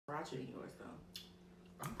sriracha in yours,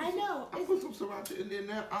 though. I know. I put some sriracha in there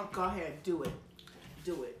now. Go ahead, do it.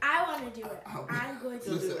 Do it. I want to do it. I'm going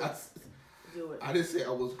to Listen, do it. Do it. I didn't say I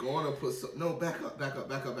was going to put some. No, back up.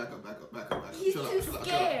 He's too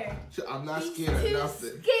scared. I'm not He's scared of too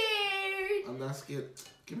nothing. scared. I'm not scared.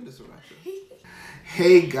 Give me the sriracha.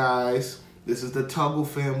 Hey guys, this is the Tuggle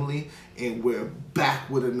family, and we're back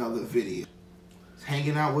with another video.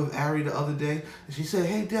 Hanging out with Ari the other day, and she said,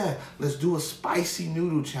 "Hey Dad, let's do a spicy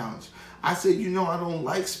noodle challenge." I said, "You know, I don't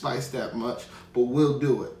like spice that much, but we'll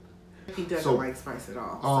do it." He doesn't like spice at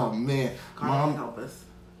all. Oh man, God Mom, help us.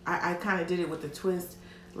 I kind of did it with a twist,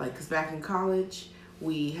 like, because back in college,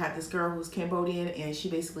 we had this girl who was Cambodian, and she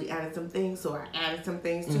basically added some things, so I added some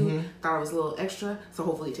things too. Thought it was a little extra, so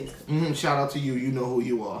hopefully it tastes good. Shout out to you. You know who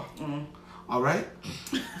you are. All right.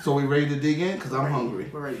 So we ready to dig in? Cause I'm hungry.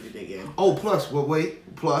 We're ready to dig in. Oh, plus,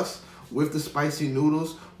 plus with the spicy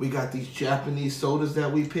noodles, we got these Japanese sodas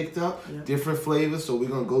that we picked up, different flavors. So we're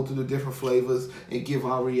gonna go through the different flavors and give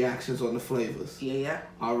our reactions on the flavors. Yeah.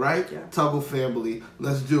 All right. Yeah. Tuggle family,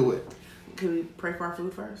 let's do it. Can we pray for our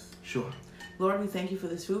food first? Sure. Lord, we thank you for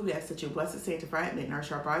this food. We ask that you bless it, sanctify it, make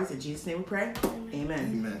nourish our bodies. In Jesus' name we pray. Amen.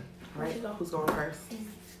 Amen. All right. Who's going first?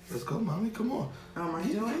 Let's go, mommy. Come on. Am I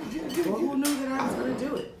doing it? Well, who knew that I was going to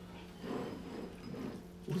do it?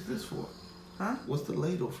 What's this for? Huh? What's the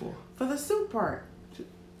ladle for? For the soup part.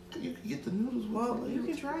 You can get the noodles. Well, you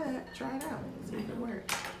can try that. Try it out. See if it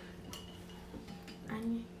works.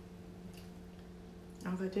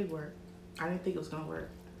 That did work. I didn't think it was going to work.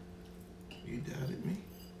 You doubted me?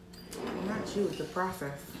 Well, not you. It's the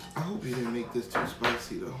process. I hope you didn't make this too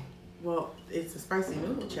spicy, though. Well, it's a spicy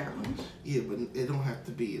noodle challenge. Yeah, but it don't have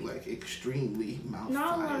to be, like, extremely mouth-fire.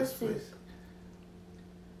 Not a lot of soup.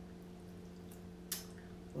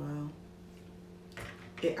 Well,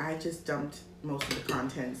 I just dumped most of the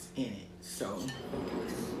contents in it, so.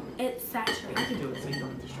 It's saturated. I can do it so you don't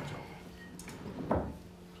have to stretch out.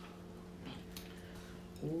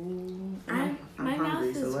 Ooh, my hungry, mouth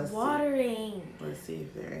is watering. Let's see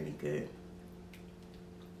if they're any good.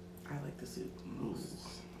 I like the soup most.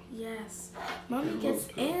 Yes. Mommy gets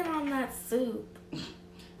in on that soup.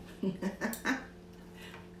 Okay.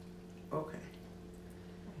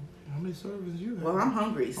 How many servings you have? Well, I'm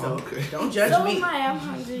hungry, so don't So judge me. am I. I'm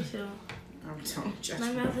hungry too. Don't judge My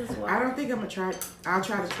me. mouth is watering. I don't think I'm gonna try. I'll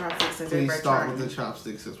try the chopsticks since Please everybody start tried with the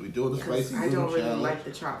chopsticks since we do the spicy I noodle don't really challenge. like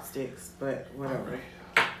the chopsticks, but whatever.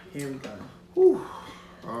 Here we go. Whew.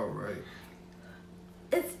 All right.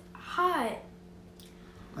 It's hot.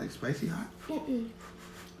 Like spicy hot? Mm-mm.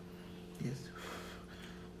 Yes.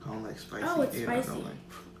 I don't like spicy. Oh, it's and spicy. I don't like...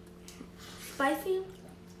 Spicy?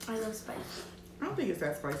 I love spicy. I don't think it's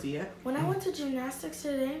that spicy yet. When I went to gymnastics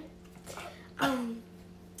today, one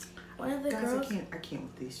of the Guys, girls. I can't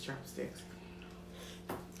with these chopsticks.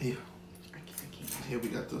 Yeah. I can't. Here we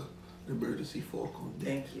got the emergency fork on deck.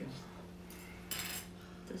 Thank you.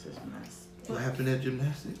 This is a mess. What happened at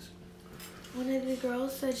gymnastics? One of the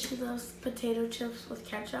girls said she loves potato chips with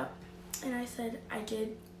ketchup, and I said I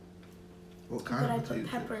did, What kind but I of potato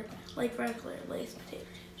put pepper, like regular Lay's potato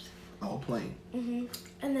chips. All plain. And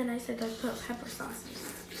then I said I put pepper sauce.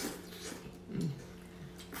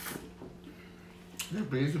 That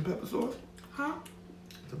basil pepper sauce? Huh?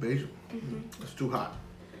 The basil? It's too hot.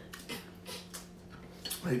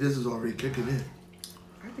 Like this is already kicking in.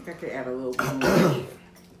 I think I could add a little bit more.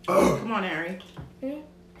 Come on, Ari.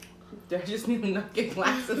 I just need to get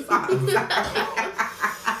glass of sauce.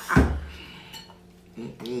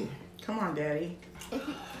 Come on, Daddy.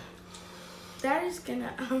 Daddy's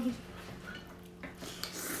gonna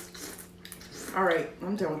All right,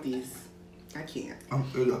 I'm done with these. I can't. I'm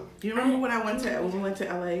fed up. Do you remember when we went to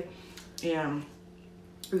LA and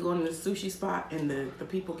we were going to the sushi spot and the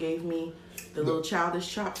people gave me the little childish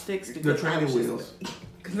chopsticks? The training wheels.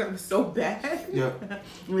 Because that was so bad. Yeah.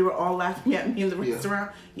 And we were all laughing at me in the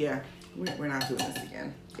restaurant. Yeah, we're not doing this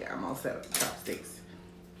again. Yeah, I'm all set up with chopsticks.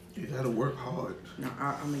 You gotta work hard. No,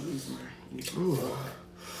 I'm going to use mine. Ooh.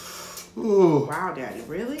 Ooh. Wow, Daddy,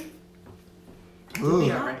 really? Ooh.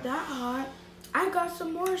 Yeah. not that hot. I got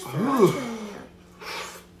some more sriracha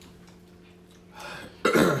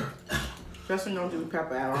in here. Justin don't do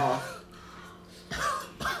pepper at all.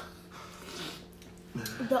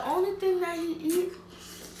 The only thing that he eats,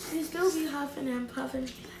 he still be huffing and puffing,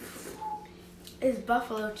 is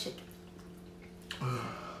buffalo chicken.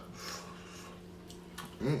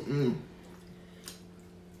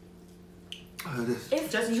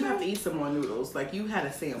 Justin, you have to eat some more noodles. Like, you had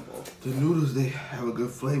a sample. The noodles, they have a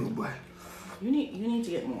good flavor, but You need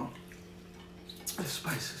to get more. the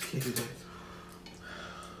spice is kicking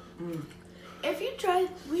in. If you tried,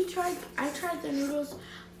 I tried the noodles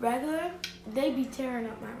regular, they be tearing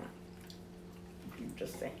up my mouth. I'm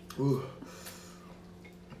just saying. Ooh.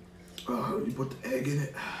 Oh, you put the egg in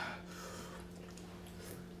it.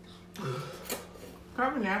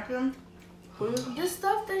 Have a napkin, please. The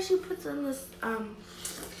stuff that she puts in this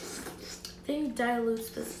thing dilutes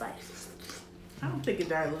the spice. I don't think it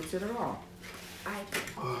dilutes it at all.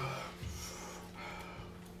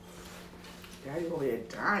 Daddy over there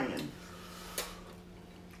dying.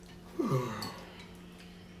 I'm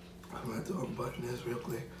gonna have to unbutton this real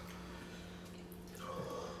quick.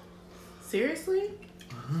 Seriously?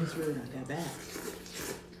 It's really not that bad.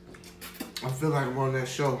 I feel like I'm on that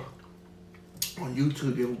show on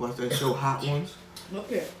YouTube. You ever watch that show, Hot Ones?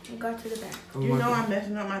 Look at. I got to the back. You know I'm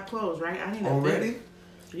messing up my clothes, right? I need a already? bib.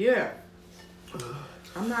 Yeah.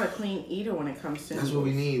 I'm not a clean eater when it comes to. That's what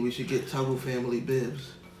we need. We should get Tuggle family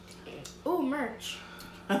bibs. Ooh, merch.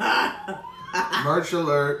 Merch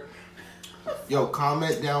alert. Yo,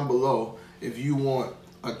 comment down below if you want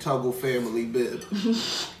a Tuggle family bib.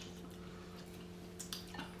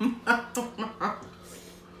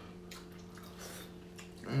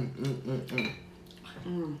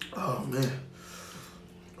 Oh man.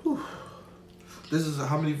 Whew. This is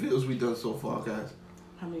how many videos we done so far, guys?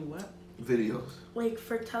 How many what? Videos. Like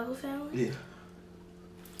for Tuggle family? Yeah.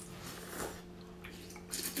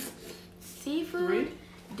 Seafood, 3?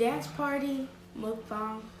 dance party,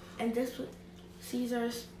 mukbang, and this would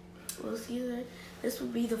Caesar's, Little Caesar. This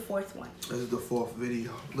would be the 4th one. This is the 4th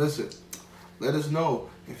video. Listen, let us know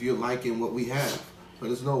if you're liking what we have.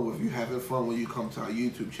 Let us know if you're having fun when you come to our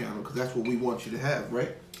YouTube channel, because that's what we want you to have,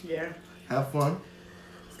 right? Yeah. Have fun.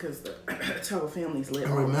 Because the Tuggle family's lit.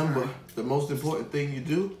 And remember, the most important thing you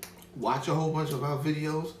do, watch a whole bunch of our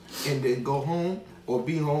videos and then go home or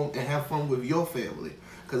be home and have fun with your family.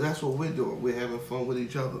 Because that's what we're doing. We're having fun with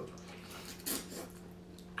each other.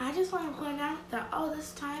 I just want to point out that all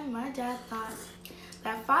this time my dad thought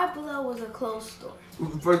that Five Below was a clothes store.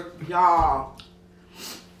 Y'all,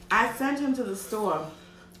 I sent him to the store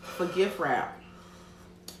for gift wrap.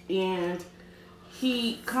 And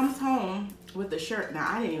he comes home with the shirt. Now,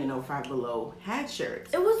 I didn't even know Five Below had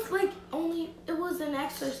shirts. It was like it was an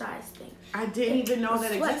exercise thing. I didn't even know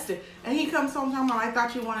that existed. And he comes home talking about, I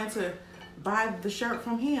thought you wanted to buy the shirt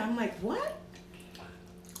from him. I'm like, what?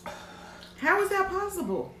 How is that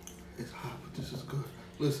possible? It's hot, but this is good.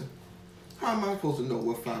 Listen, how am I supposed to know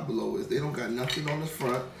what Five Below is? They don't got nothing on the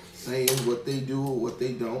front saying what they do or what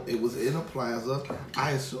they don't. It was in a plaza.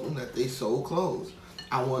 I assumed that they sold clothes.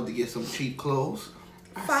 I wanted to get some cheap clothes.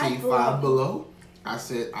 I see Five Below. I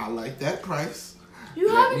said, I like that price. You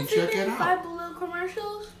Let me haven't seen check it any out. Five Below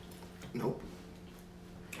commercials? Nope.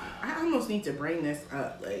 I almost need to bring this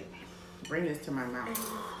up, like, bring this to my mouth.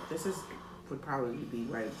 This would probably be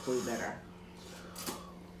way better.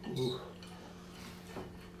 Ooh.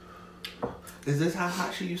 Is this how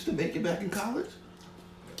hot she used to make it back in college?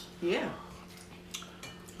 Yeah.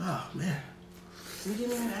 Oh man. I didn't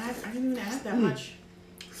even add that much.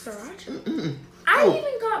 Sriracha? I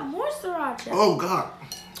even got more sriracha. Oh God.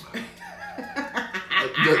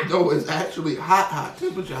 No, it's actually hot,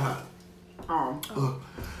 temperature hot.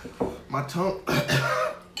 My tongue.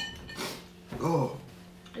 Oh.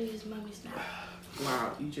 I use mommy's snap.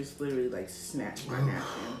 Wow, you just literally like snatched my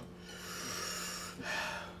napkin.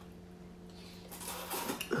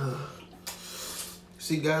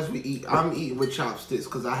 See, guys, I'm eating with chopsticks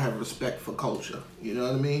because I have respect for culture. You know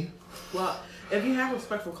what I mean? Well, if you have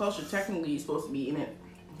respect for culture, technically you're supposed to be eating it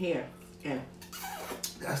here. And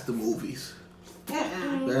that's the movies.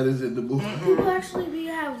 That is in the movie. People actually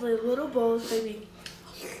have like little bowls, baby.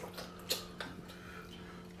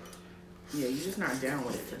 Yeah, you're just not down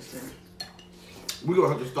with it, Justin. We're gonna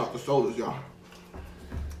have to stop the sodas, y'all.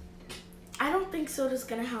 I don't think soda's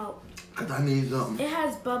gonna help. Cause I need something. It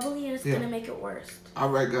has bubbly and it's gonna make it worse.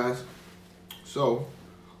 Alright, guys. So,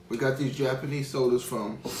 we got these Japanese sodas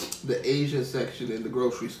from the Asian section in the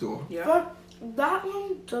grocery store. Yeah. But that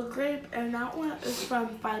one, the grape, and that one is from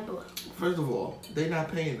Five Below. First of all, they're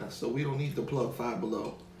not paying us, so we don't need to plug Five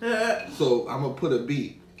Below. So, I'm gonna put a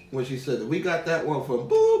beat when she said that. We got that one from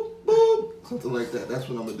boop, boop, something like that. That's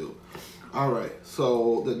what I'm gonna do. Alright,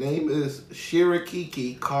 so the name is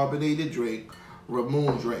Shirikiki Carbonated Drink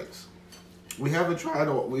Ramune Drinks. We haven't tried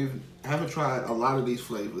a lot of these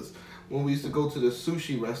flavors. When we used to go to the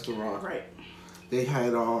sushi restaurant, Right. they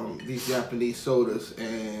had these Japanese sodas,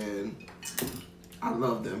 and I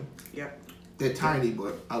love them. Yep. They're tiny,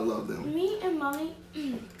 but I love them. Me and mommy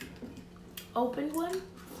opened one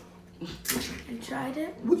and tried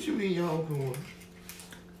it. What you mean y'all open one?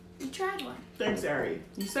 We tried one. Thanks, Ari.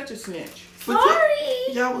 You're such a snitch. But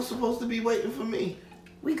Sorry! y'all was supposed to be waiting for me.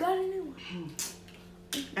 We got a new one.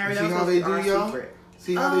 Ari, See how they do, y'all?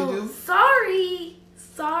 See how they do? Sorry,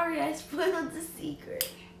 I spoiled the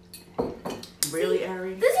secret. Really,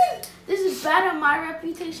 Ari? This is bad on my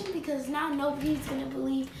reputation because now nobody's gonna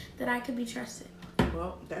believe that I could be trusted.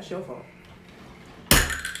 Well, that's your fault.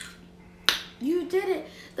 You did it.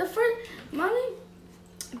 Mommy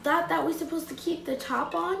thought that we're supposed to keep the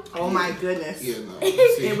top on. Oh my goodness. Yeah, no.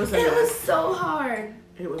 It was a mess. It was so hard.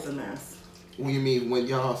 It was a mess. What do you mean when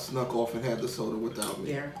y'all snuck off and had the soda without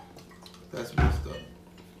me? Yeah. That's messed up.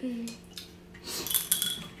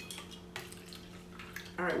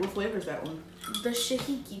 All right, what flavor is that one? The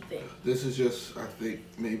shahiki thing. This is just, I think,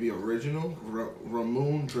 maybe original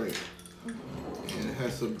Ramoon drink. And it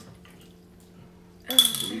has some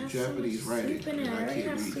Japanese writing. And I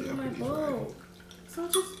can't read Japanese writing. So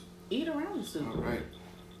just eat around the soup. All right.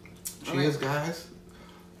 Cheers, guys.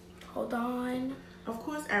 Hold on. Of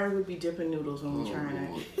course, Ari would be dipping noodles when we're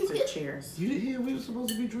trying to say cheers. You didn't hear we were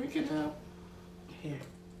supposed to be drinking now? Here.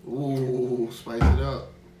 Ooh, spice it up.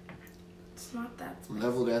 It's not that spicy.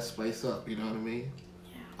 Level that spice up, you know what I mean?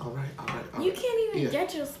 Yeah. All right. You can't even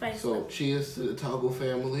get your spice So, level. cheers to the Tuggle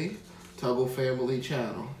family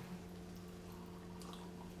channel.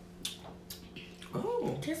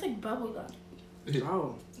 Oh. It tastes like bubblegum.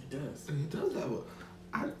 Oh, it does. It does have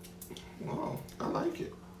wow, I like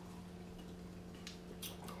it.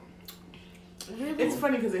 Really, It's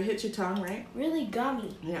funny because it hits your tongue, right? really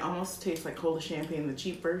gummy. And it almost tastes like cola champagne, the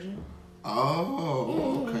cheap version.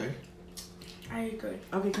 Oh, okay. I agree.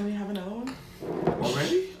 Okay, can we have another one?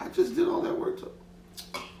 Already? I just did all that work.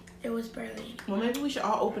 It was barely. Well, maybe we should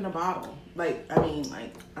all open a bottle. Like,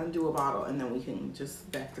 undo a bottle, and then we can just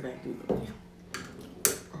back to back do them.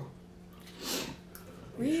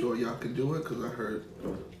 You sure y'all can do it? Because I heard.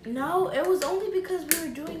 No, it was only because we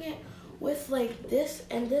were doing it with like this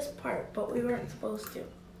and this part, but we weren't supposed to.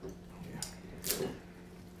 Yeah.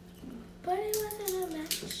 But it wasn't a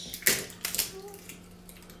match.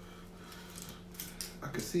 I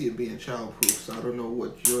could see it being childproof, so I don't know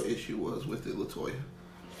what your issue was with it, Latoya.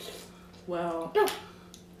 Well, No.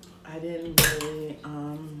 I didn't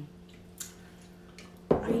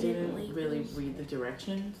really read the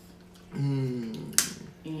directions.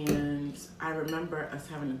 And I remember us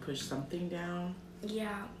having to push something down.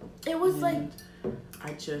 Yeah. It was like...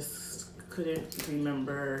 I just couldn't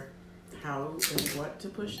remember how and what to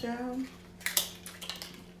push down.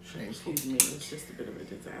 Shameful. Excuse me, it was just a bit of a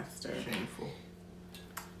disaster. Shameful.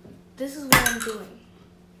 This is what I'm doing.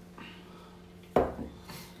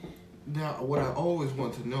 Now, what I always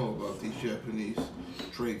want to know about these Japanese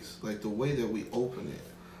drinks, like the way that we open it,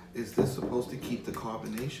 is this supposed to keep the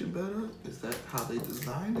carbonation better? Is that how they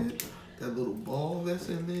designed it? That little ball that's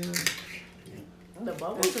in there? The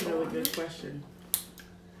bubbles That's a really good question.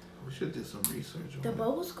 We should do some research on The it.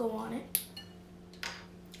 bubbles go on it.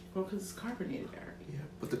 Well, because it's carbonated, Eric. Yeah,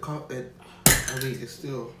 but it's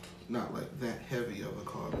still not like that heavy of a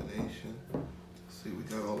carbonation. See, we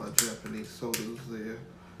got all our Japanese sodas there.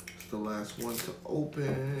 It's the last one to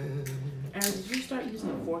open. Eric, did you start using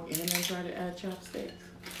a fork and then try to add chopsticks?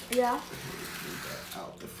 Yeah. Move that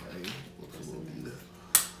out the frame. Looks a little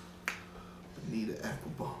Anita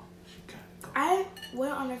Applebaum. She got it. I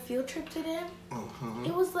went on a field trip today. Uh-huh.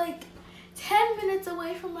 It was like 10 minutes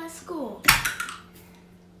away from my school.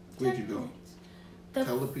 Where'd you go?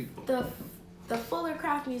 Tell the people. The Fuller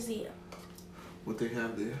Craft Museum. What they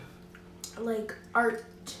have there? Like art.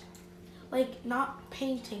 Like not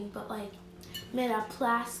painting, but like made of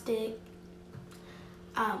plastic,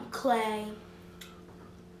 clay.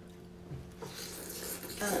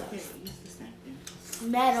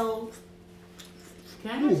 Metal.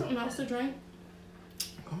 Can I have something else to drink?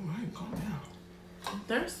 All right, calm down. I'm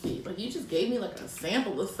thirsty. Like, you just gave me like a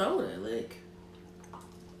sample of soda. Like,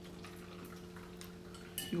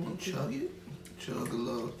 You want to chug it? Chug a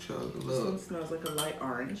love, chug a this one love. smells like a light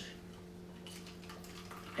orange.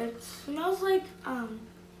 It smells like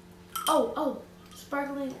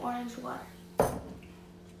sparkling orange water.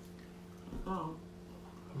 Oh.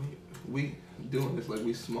 We doing this like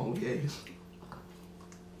we small gays.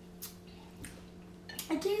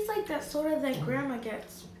 It tastes like that soda that Grandma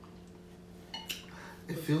gets.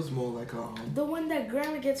 It feels more like The one that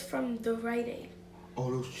Grandma gets from the Rite Aid. all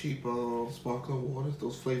those cheap sparkling waters,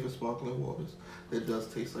 those flavored sparkling waters. It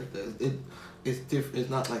does taste like that. It's different. It's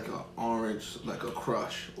not like a orange, like a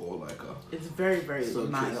Crush or like a. It's very, very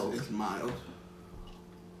mild. It's mild.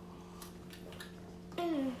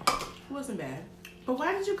 Mm. It wasn't bad. But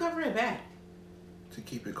why did you cover it back? To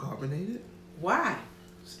keep it carbonated. Why?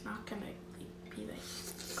 It's not gonna be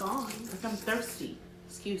like gone. Because I'm thirsty.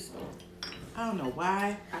 Excuse me. I don't know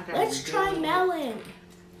why. Let's try melon.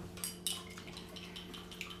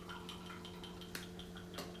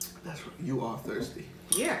 That's right. You are thirsty.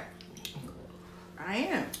 Yeah. I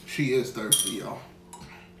am. She is thirsty, y'all.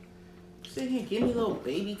 Sit here, give me little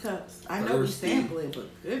baby cups. I know we sampling, but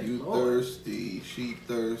good You Lord. thirsty. She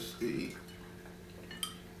thirsty.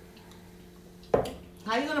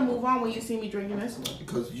 How you gonna move on when you see me drinking this one?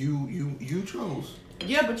 Because you chose.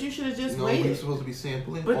 Yeah, but you should have just No, waited. we're supposed to be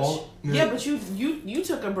sampling But all. but you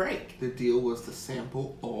took a break. The deal was to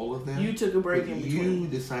sample all of them. You took a break but in between. You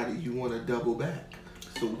decided you want to double back.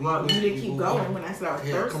 So we Well, you didn't keep moved going on. when I said I was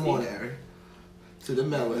Here, thirsty. come on, Ari. To the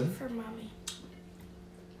melon. For mommy.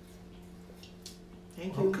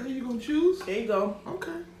 Thank you. Okay, you gonna choose? There you go.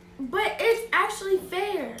 Okay. But it's actually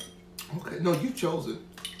fair. Okay. No, you chose it.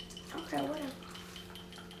 Okay, whatever.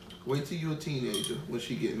 Wait till you're a teenager when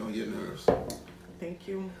she getting on your nerves. Thank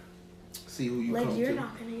you. See who you Like come you're to.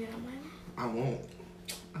 not gonna get on mine. I won't.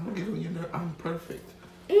 I don't get on your nerves. I'm perfect.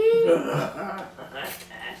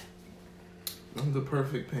 I'm the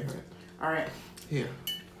perfect parent. All right. Here.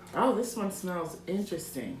 Oh, this one smells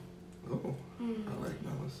interesting. Oh, I like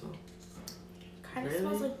melon so. Kind of Really?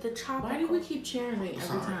 smells like the tropical. Why do we keep sharing it every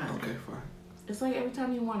Sorry. time? Okay, fine. It's like every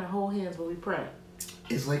time you want to hold hands when we prep.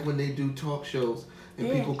 It's like when they do talk shows and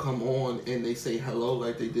Yeah. people come on and they say hello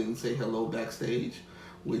like they didn't say hello backstage.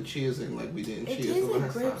 We're cheersing like we didn't It cheers tastes the like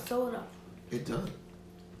last grape time. soda. It does.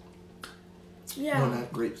 Yeah. No,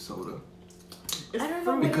 not grape soda. It's I don't know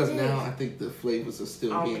fruity. what Because it now is. I think the flavors are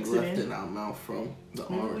still Oh, being mix it left in? in our mouth from the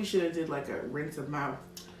Maybe we orange. should have did like a rinse of mouth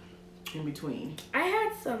in between. I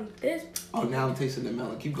had some this. Oh, now I'm tasting the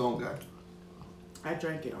melon. Keep going, guys. I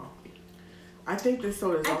drank it all. I think this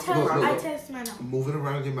soda is I also Look, test. look, I look. test mine out. Move it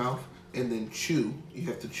around your mouth and then chew. You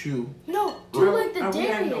have to chew. No, do like the Are we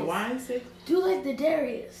having a Darius. wine sip? Do like the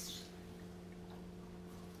Darius.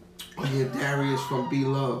 Oh yeah, Darius from Be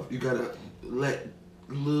Love. You gotta let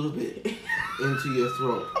a little bit into your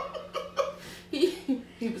throat.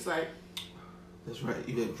 He was like, That's right.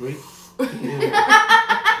 You gotta drink.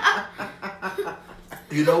 Yeah.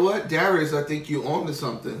 You know what, Darius? I think you're on to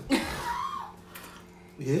something.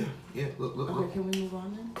 Yeah. Look. okay, can we move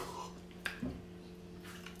on then?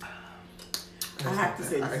 That's I have not to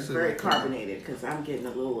bad. say I this is actually very like that. carbonated because I'm getting a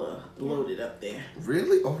little bloated up there.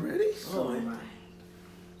 Really? Already? So am I.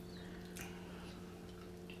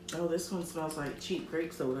 Oh, this one smells like cheap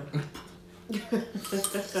grape soda.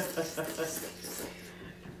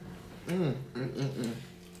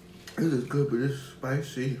 This is good, but it's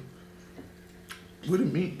spicy. What the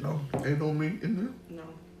meat? No, ain't no meat in there. No,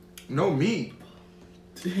 No meat.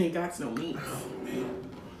 ain't got no meat. Oh man.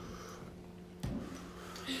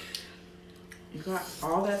 You got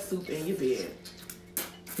all that soup in your bed.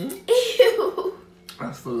 Ew.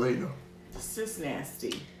 That's for later. It's just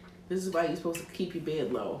nasty. This is why you're supposed to keep your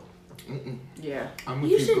bed low. Yeah. I'm gonna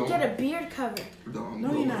You keep should going. get a beard cover. No,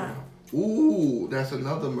 you're not. Ooh, that's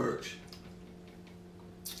another merch.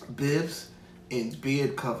 Bibs and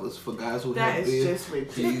beard covers for guys who That have is beards. just So you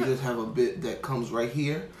ridiculous. just have a bit that comes right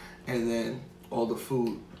here, and then all the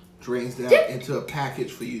food drains down into a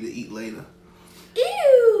package for you to eat later.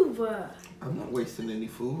 Ew. I'm not wasting any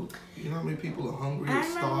food. You know how many people are hungry I and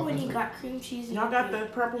remember starving? when you got cream cheese. in Y'all your got beard.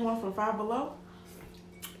 the purple one from Five Below?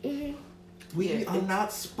 Mhm. We Yeah, are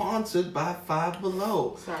not sponsored by Five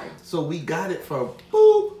Below. Sorry. So we got it from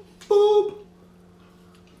Boop Boop.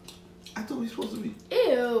 I thought we were supposed to be.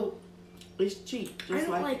 Ew. It's cheap. I Just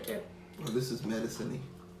don't like it. Oh, this is medicine-y.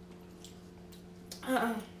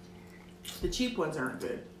 the cheap ones aren't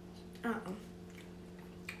good.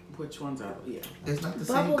 Which ones are? Yeah. It's not the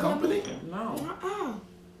Bubble same company. No.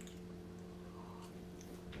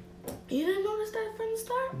 You didn't notice that from the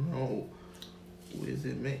start? No. Where's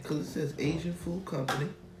it made? Because it says Asian Food Company.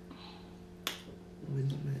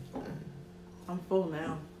 Where's it made? I'm full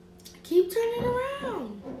now. Keep turning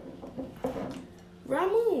around.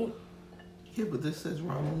 Ramoon. Yeah, but this says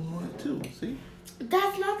ramen on it too. See?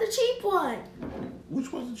 That's not the cheap one.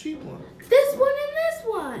 Which one's the cheap one? This one and this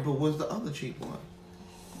one. But what's the other cheap one?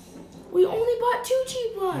 We only bought two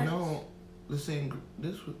cheap ones. No, the same.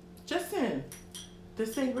 This was. Justin, the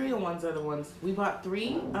sangria ones are the ones. We bought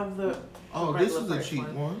 3 of the Oh, this regular is a price cheap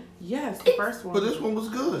one. Yes, the first one. But this one was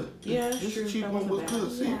good. Yeah, it's this true. cheap That one was wasn't good.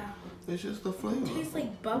 bad. See? Yeah. It's just the It flavor. tastes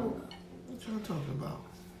like bubblegum. What y'all talking about?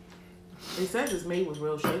 It says it's made with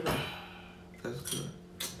real sugar. That's good.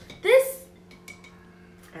 This.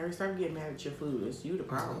 Ari, stop getting mad at your food. It's you the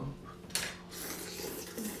problem.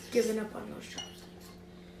 Giving up on those chopsticks.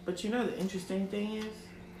 But you know the interesting thing is?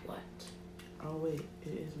 What? Oh wait, it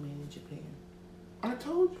is made in Japan. I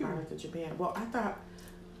told you. Product of Japan. Well, I thought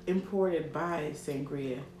imported by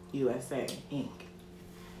Sangria USA Inc.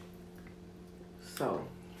 So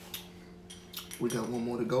We got one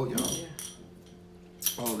more to go, y'all. yeah.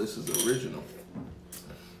 Oh, this is original.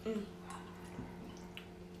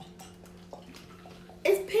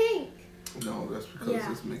 It's pink. No, that's because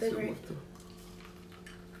it's mixed in with the...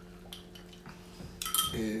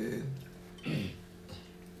 And...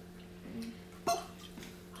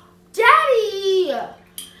 Daddy!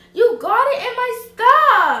 You got it in my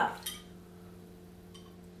stuff!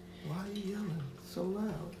 Why are you yelling so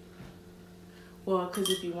loud? Well, because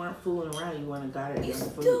if you weren't fooling around, you wouldn't have got it in You your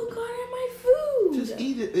food. still got it in my food! Just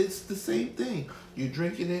eat it. It's the same thing. You're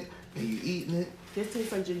drinking it and you're eating it. This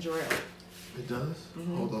tastes like ginger ale. It does?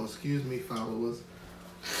 Mm-hmm. Hold on. Excuse me, followers.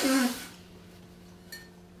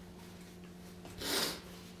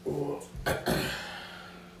 Oh.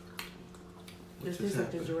 This tastes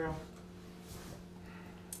like ginger ale.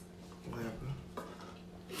 What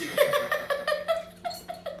happened?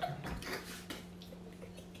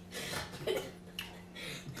 It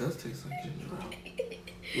does taste like ginger ale.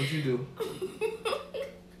 What'd you do?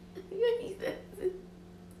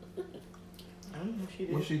 I don't know if she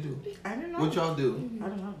did. What'd she do? I don't know. What y'all do? I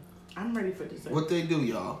don't know. I'm ready for dessert. What they do,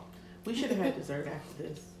 y'all? We should have had dessert after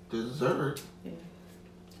this. Dessert? Yeah.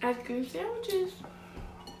 Ice cream sandwiches.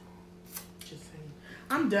 Just saying.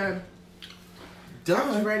 I'm done. I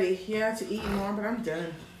was Done? ready, to eat more, but I'm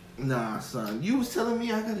done. Nah, son. You was telling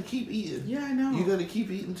me I gotta keep eating. Yeah, I know. You gotta keep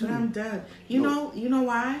eating too. But I'm done. You know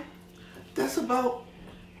why? That's about...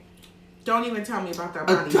 Don't even tell me about that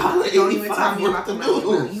money. $1.85 Don't even tell me worth about the of money.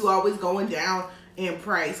 noodles. You always going down in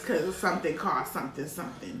price because something costs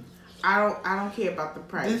something. I don't care about the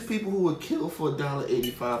price. There's people who would kill for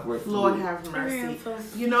 $1.85 worth of Lord food. have mercy. Yeah.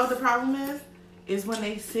 You know what the problem is when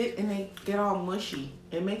they sit and they get all mushy.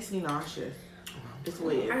 It makes me nauseous. It's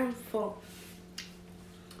weird. I'm full.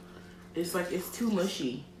 It's like it's too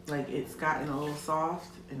mushy. Like it's gotten a little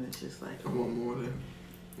soft and it's just like. I want more of that.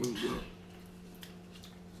 What's up?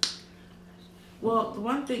 Well, the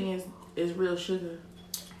one thing is real sugar.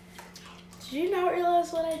 Did you not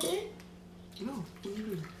realize what I did? No, what you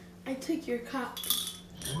do? I took your cup.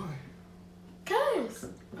 Why? Cause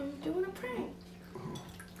I'm doing a prank. Oh.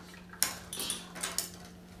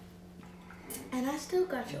 And I still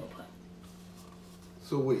got your cup.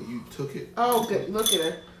 So wait, you took it? Oh, good. Look at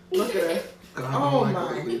her. Look at her. God, Oh I'm my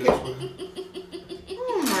like, God. that's what-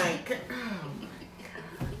 Oh my God. Oh my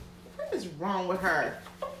God. What is wrong with her?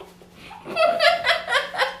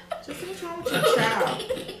 Just what's wrong with your child?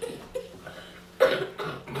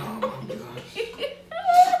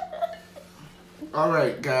 All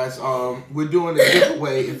right, guys. We're doing a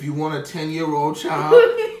giveaway. If you want a 10-year-old child,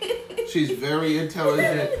 she's very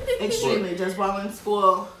intelligent. Extremely. Just while in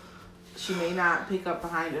school, she may not pick up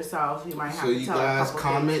behind herself. You might have So to you tell her a guys couple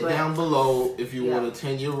comment things, but down below if you Yeah. want a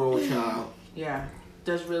 10-year-old child. Yeah,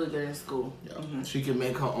 does really good in school. Yeah. Mhm. She can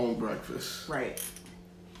make her own breakfast. Right.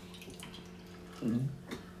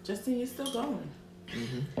 Justin, you're still going.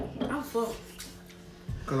 I'm full.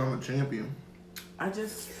 Cause I'm a champion. I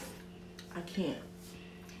just can't.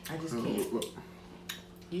 I just can't. Look.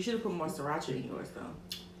 You should have put more sriracha in yours, though.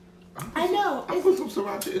 I know. I put some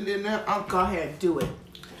sriracha in there now. Go ahead, do it.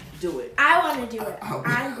 Do it. I want to do it.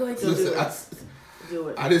 I'm going to do Listen, it. Do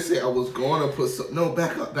it. I didn't say I was going to put some. No,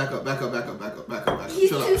 back up. He's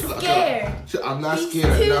Chill too out. scared. I'm not He's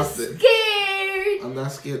scared of too nothing. scared. I'm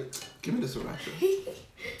not scared. Give me the sriracha.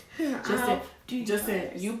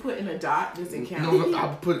 Justin, you put in a dot doesn't count.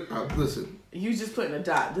 No, listen. You just put in a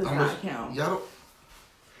dot does not count. Y'all don't.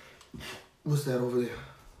 What's that over there?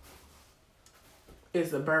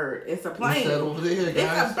 It's a bird. It's a plane. What's that over there,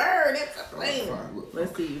 guys? It's a bird. It's a plane. Fine, look.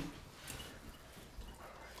 Let's see.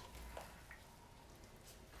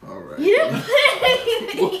 All right. You didn't put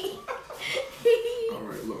anything.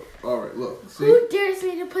 All right, look. See? Who dares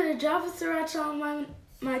me to put a drop of sriracha on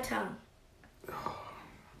my tongue?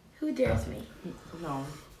 Who dares me? No.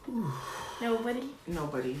 Nobody?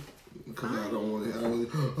 Nobody. Because I don't want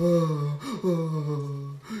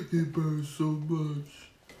to. It burns so much.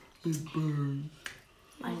 It burns.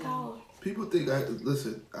 Like how? People think I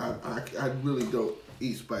really don't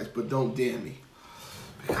eat spice, but don't dare me.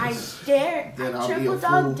 I dare. Then I'll I be a triple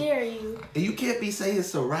dog fool. dare you. And you can't be saying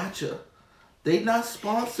sriracha. They not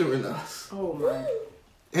sponsoring us. Oh my.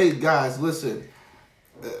 Hey guys, listen.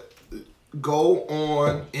 Go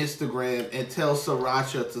on Instagram and tell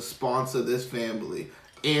Sriracha to sponsor this family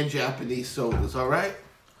and Japanese sodas, all right?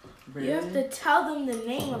 Really? You have to tell them the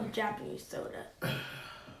name of Japanese soda.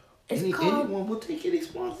 It's called. Anyone will take any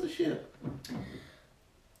sponsorship.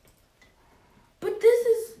 But this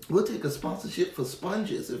is. We'll take a sponsorship for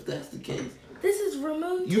sponges if that's the case. This is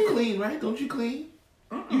Ramon You too. clean, right? Don't you clean?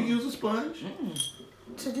 You use a sponge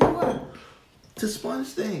To do what? to sponge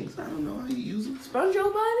things. I don't know how you use them. Sponge your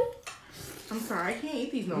body? I'm sorry, I can't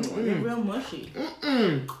eat these no more. They're real mushy.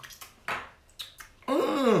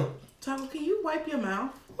 Tuggle, can you wipe your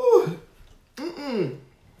mouth?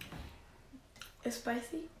 It's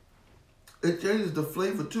spicy? It changes the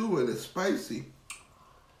flavor too when it's spicy.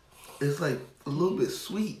 It's like a little bit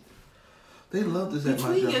sweet. They love this at my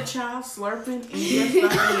Between job. your child slurping and your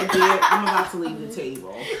stuff in your beard, I'm about to leave the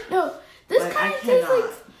table. No, this Like, kind I of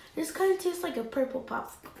tastes cannot. like a purple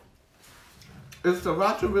pop. Is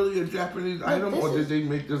sriracha really a Japanese item, or did they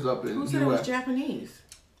make this up in Who the said it was U.S.? Japanese?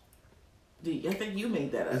 I think you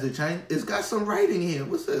made that up. Is it Chinese? It's got some writing here.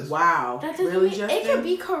 What's this? Wow. That doesn't Really, mean Justin? it could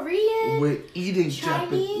be Korean. We're eating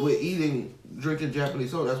Chinese? drinking Japanese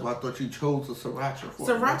soda. That's why I thought you chose the sriracha for.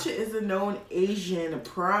 Sriracha is a known Asian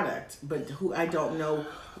product, but who I don't know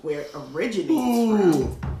where it originates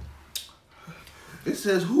from. It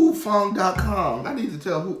says whofong.com. I need to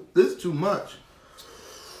tell who. This is too much.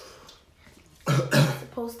 It's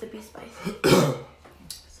supposed to be spicy.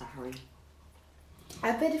 Sorry.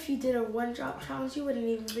 I bet if you did a one-drop challenge, you wouldn't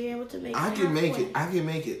even be able to make it. I can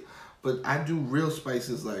make it. But I do real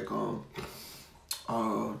spices like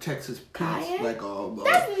Texas Pete's, Cayenne? like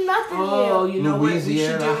That's nothing Oh, new. you know what we should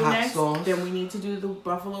Louisiana do hot next? sauce. Then we need to do the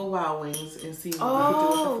Buffalo Wild Wings and see what we can do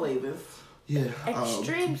with the flavors. Yeah.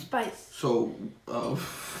 Extreme spice. So,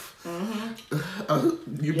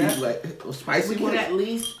 you be like spicy We could ones? at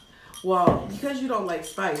least, well, because you don't like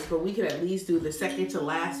spice, but we could at least do the second to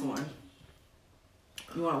last one.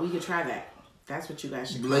 We could try that. That's what you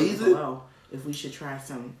guys should Blaze comment it? below. If we should try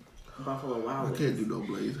some Buffalo Wild I Wings. can't do no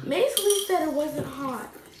blaze. Basically said it wasn't hot.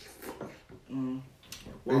 Well,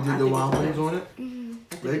 They I did the think wild it wings depends. on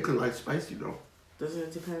it? They could like spicy though. Doesn't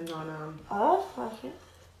it depend on Oh, fuck it.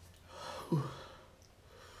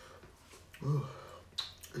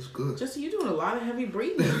 It's good. Just you're doing a lot of heavy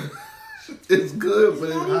breathing. It's good, but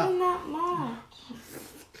It's it's not hot. even that much.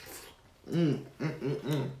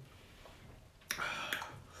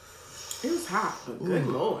 It was hot, but good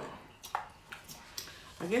lord.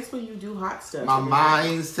 I guess when you do hot stuff, My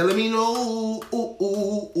mind's telling me no,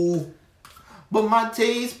 but my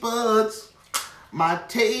taste buds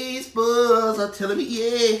are telling me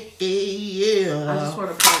yeah. I just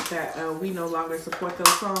want to point that we no longer support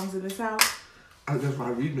those songs in this house. That's why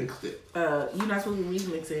I remixed it. You're not supposed to be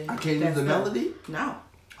remixing. I can't use the melody? No.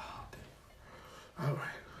 Oh, damn. All right.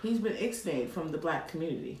 He's been ixnayed from the black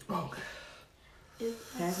community. Okay.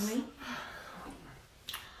 Hasn't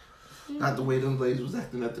he? Not the way them ladies was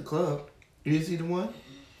acting at the club. You didn't see the one?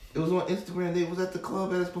 It was on Instagram. They was at the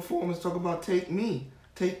club at his performance talking about take me,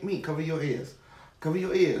 cover your ears. Cover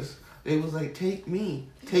your ears. They was like, take me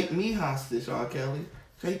hostage, R. Kelly.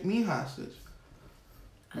 Take me hostage.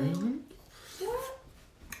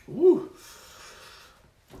 Woo.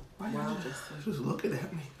 Why y'all just looking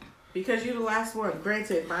at me? Because you're the last one.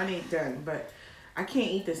 Granted, mine ain't done, but I can't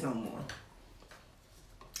eat this no more.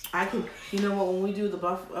 I can, you know what? When we do the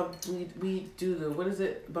we do the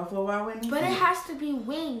Buffalo Wild Wings. But it has to be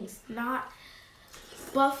wings, not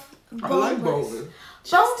boneless. I like bowling.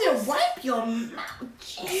 Justin, wipe your mouth.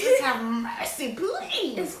 Jesus have mercy,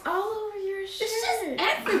 please. It's all over your shirt. It's just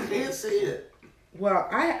I everything. can't see it. Well,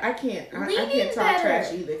 I can't. I Lean can't in talk better.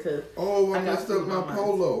 trash either because Oh, I I got messed food up my on mine.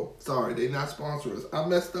 polo. Sorry, they not sponsor us. I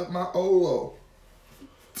messed up my Olo.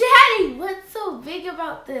 Daddy, what's so big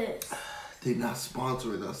about this? They not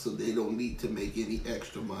sponsoring us, so they don't need to make any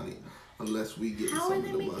extra money unless we get How some are of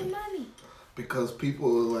they the making money. money? Because people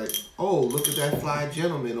are like, oh, look at that fly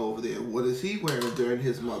gentleman over there. What is he wearing during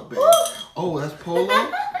his mukbang? Oh, that's polo?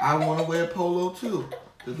 I want to wear polo too.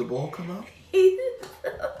 Did the ball come out?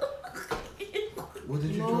 What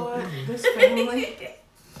did you drop Lord, in? this family.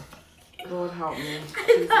 Lord help me.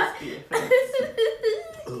 Jesus be offense.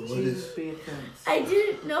 What Jesus is? be offense. I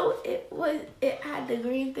didn't know it had the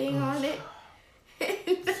green thing on it. And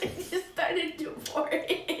I just started to pour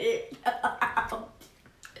it out.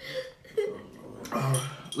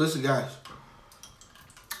 Listen, guys.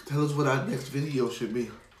 Tell us what our next video should be.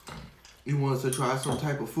 You want us to try some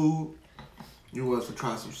type of food? You want us to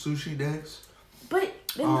try some sushi next? But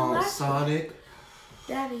in the last Sonic.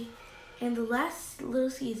 Daddy, in the last Little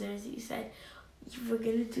Caesars, you said you were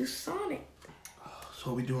gonna do Sonic.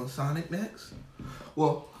 So are we doing Sonic next?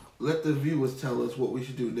 Well, let the viewers tell us what we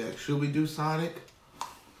should do next. Should we do Sonic?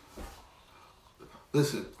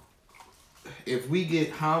 Listen, if we get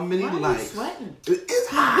how many Why are you likes? sweating? It's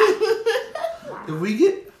hot. If we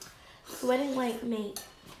get Sweating like me.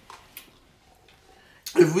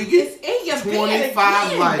 If we get in your 25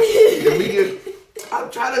 bed likes, if we get,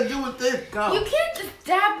 I'm trying to do it then. Go. You can't just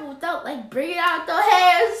dab without like bringing out the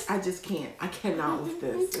hands. I just can't. I cannot with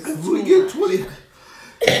this. It's If too we get much. 20,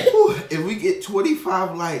 If we get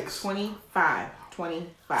 25 likes.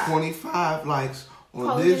 25 likes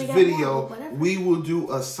on this video, we will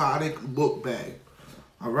do a Sonic mukbang.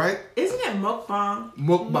 All right? Isn't it mukbang?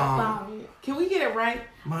 Mukbang. Can we get it right?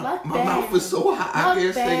 My mouth is so hot. I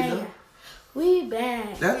can't say that. We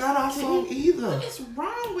bang. That's not our song either. What is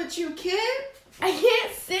wrong with you, kid? I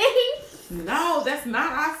can't sing. No, that's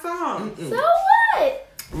not our song. So what?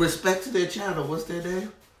 Respect to their channel. What's their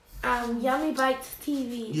name? Yummy Bites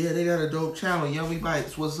TV. Yeah, they got a dope channel. Yummy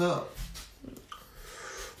Bites. What's up?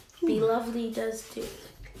 Be Lovely does too.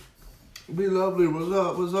 Be Lovely. What's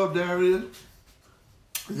up? What's up, Darius?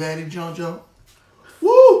 Zaddy Jojo.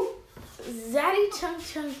 Woo! Zaddy Chunk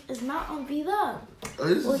Chunk is not on Be Love.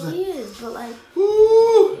 Well, he is, but like.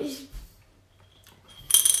 Woo!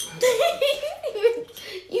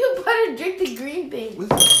 You better drink the green thing. What's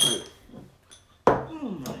that?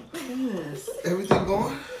 Oh my goodness. Everything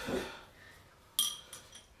going?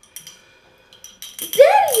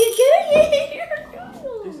 Daddy, you're getting it here.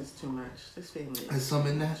 This is too much. This family. There's some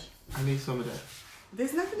in that? I need some of that.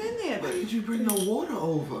 There's nothing in there. Why did you bring no water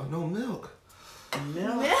over? No milk?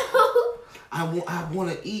 Milk. I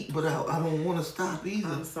want to eat, but I don't want to stop either.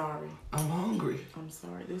 I'm sorry. I'm hungry. I'm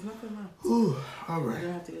sorry. There's nothing left. Ooh, all We're right.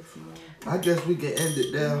 gonna have to get some more. I guess we can end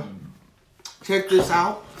it there. Check this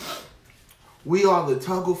out. We are the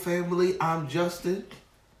Tuggle family. I'm Justin.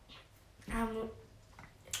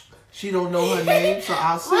 She don't know her name, so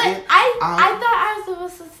I'll say it. I thought I was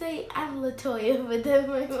supposed to say I'm Latoya, but then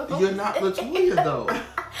my mom. You're not Latoya though.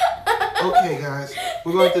 Okay, guys,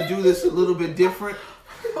 we're going to do this a little bit different.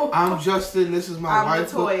 I'm Justin. This is my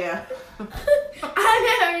wife. I'm Latoya. I'm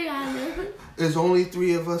Arianna. There's only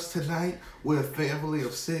 3 of us tonight. We're a family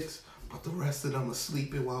of 6, but the rest of them are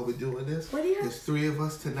sleeping while we're doing this. What do you have? There's 3 of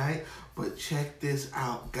us tonight, but check this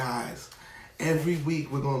out, guys. Every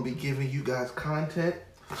week we're going to be giving you guys content.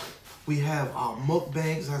 We have our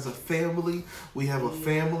mukbangs as a family. We have a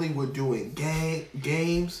family. We're doing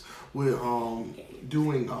games. We're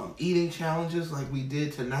doing eating challenges like we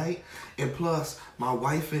did tonight. And plus, my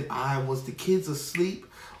wife and I, once the kids are asleep,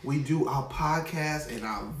 we do our podcast and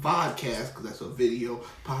our vodcast, because that's a video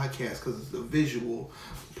podcast, because it's a visual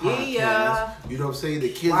podcast. Yeah. You know what I'm saying? The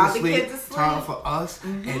kids are asleep. Time for us.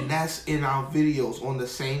 And that's in our videos on the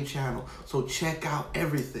same channel. So check out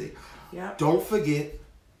everything. Yep. Don't forget,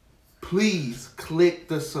 please click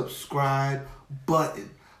the subscribe button.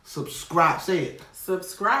 Subscribe. Say it.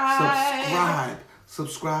 Subscribe.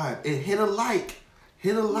 Subscribe. And hit a like.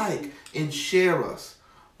 Hit a like and share us.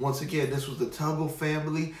 Once again, this was the Tuggle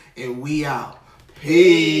family, and we out.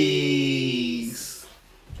 Peace.